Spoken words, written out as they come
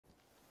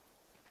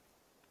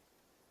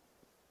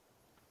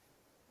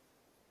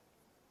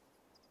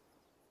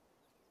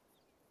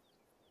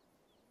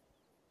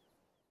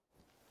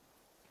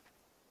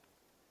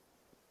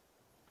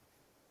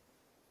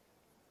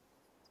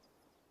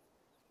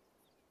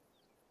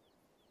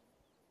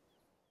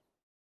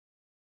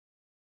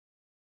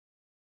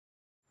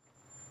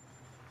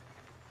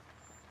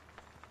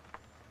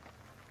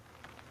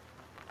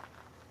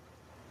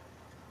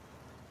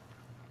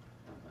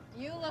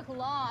You look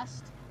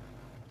lost.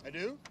 I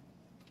do?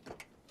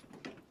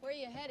 Where are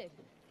you headed?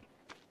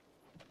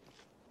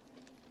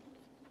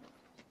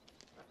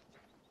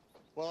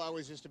 Well, I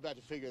was just about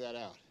to figure that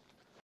out.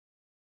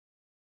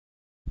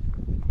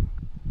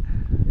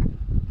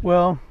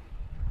 Well,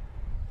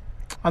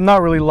 I'm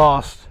not really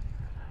lost.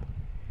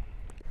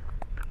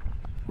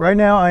 Right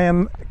now I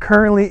am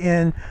currently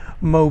in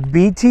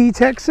Mobeetie,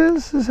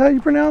 Texas, is how you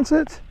pronounce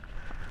it,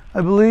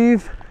 I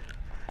believe.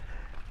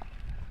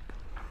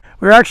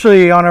 We're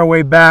actually on our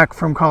way back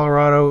from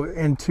Colorado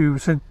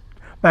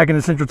back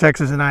into Central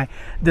Texas, and I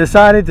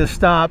decided to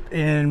stop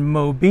in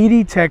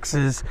Mobeetie,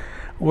 Texas,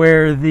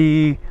 where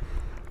the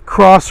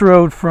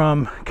crossroad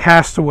from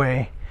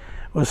Castaway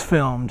was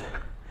filmed,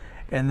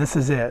 and this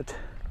is it.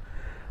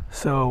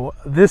 So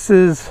this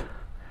is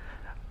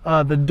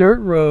the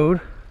dirt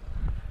road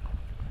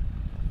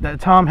that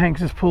Tom Hanks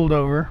has pulled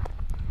over.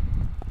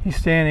 He's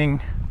standing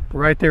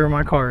right there where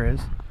my car is,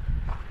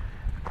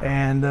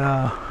 and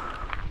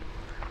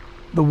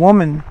the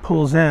woman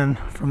pulls in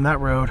from that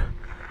road.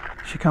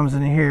 She comes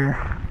in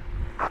here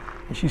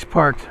and she's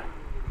parked.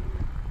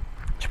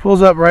 She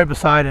pulls up right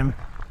beside him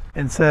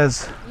and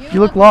says,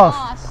 "You look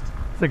lost."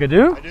 It's like, I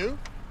do? I do?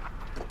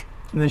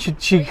 And then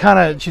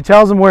she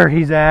tells him where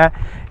he's at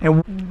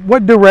and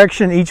what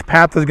direction each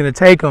path is going to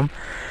take him.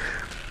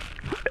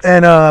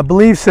 And I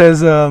believe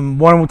says one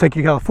will take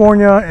you to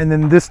California, and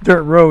then this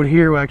dirt road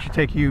here will actually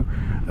take you,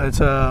 it's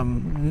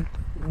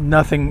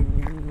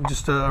nothing,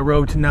 just a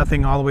road to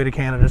nothing all the way to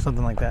Canada,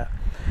 something like that.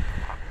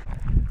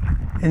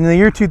 In the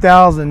year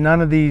 2000,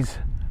 none of these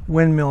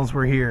windmills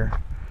were here.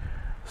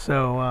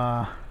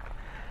 So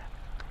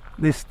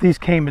these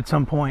came at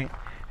some point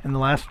in the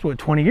last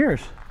 20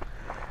 years.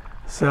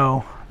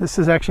 So this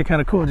is actually kind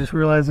of cool. I just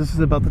realized this is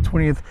about the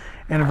 20th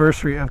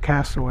anniversary of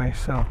Castaway.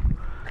 So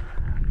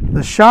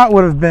the shot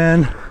would have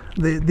been,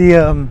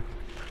 the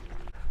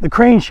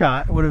crane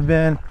shot would have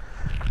been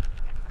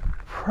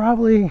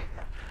probably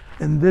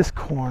in this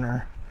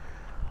corner,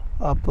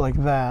 up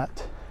like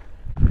that.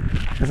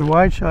 There's a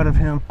wide shot of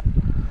him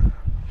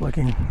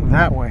looking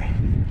that way.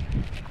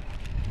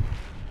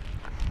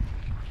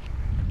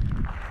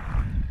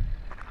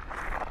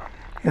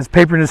 He has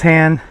paper in his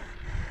hand.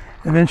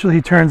 Eventually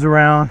he turns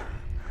around,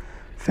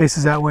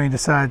 faces that way, and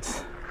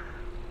decides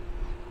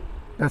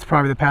that's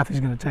probably the path he's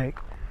going to take.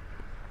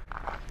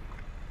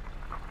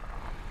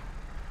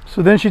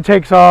 So then she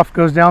takes off,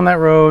 goes down that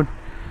road,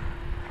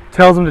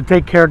 tells him to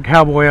take care of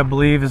Cowboy, I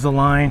believe is the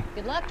line.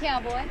 Good luck,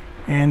 Cowboy.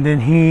 And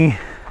then he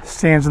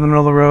stands in the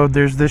middle of the road.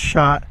 There's this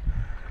shot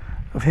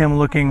of him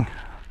looking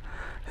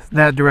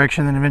that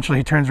direction. Then eventually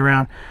he turns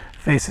around,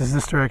 faces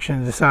this direction,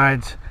 and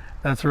decides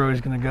that's the road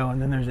he's going to go.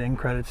 And then there's the end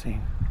credit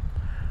scene.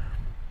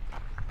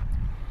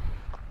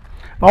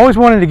 I've always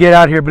wanted to get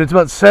out here, but it's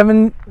about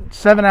seven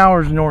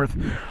hours north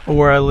of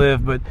where I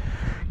live. But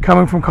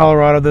coming from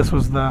Colorado,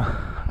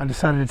 I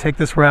decided to take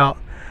this route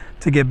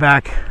to get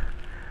back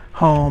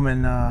home,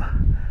 and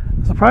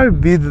this will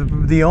probably be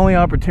the only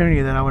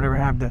opportunity that I would ever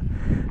have to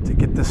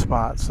get this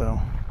spot.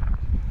 So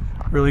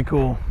really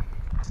cool.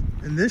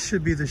 And this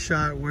should be the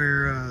shot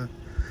where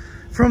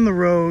from the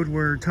road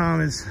where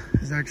Tom is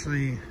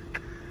actually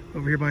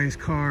over here by his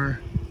car,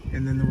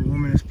 and then the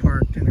woman is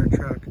parked in her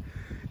truck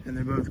and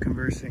they're both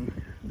conversing.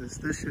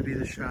 This should be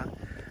the shot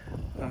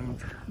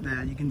of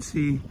that. You can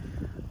see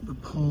the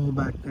pole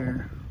back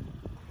there.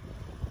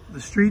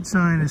 The street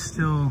sign is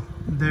still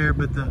there,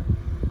 but the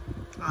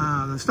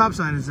stop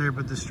sign is there,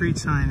 but the street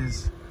sign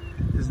is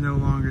no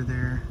longer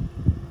there.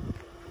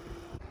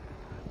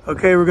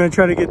 Okay, we're going to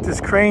try to get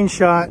this crane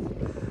shot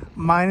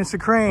minus a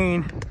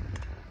crane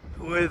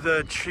with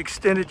an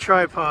extended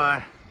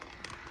tripod.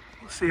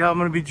 We'll see how I'm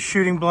going to be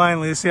shooting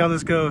blindly. Let's see how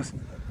this goes.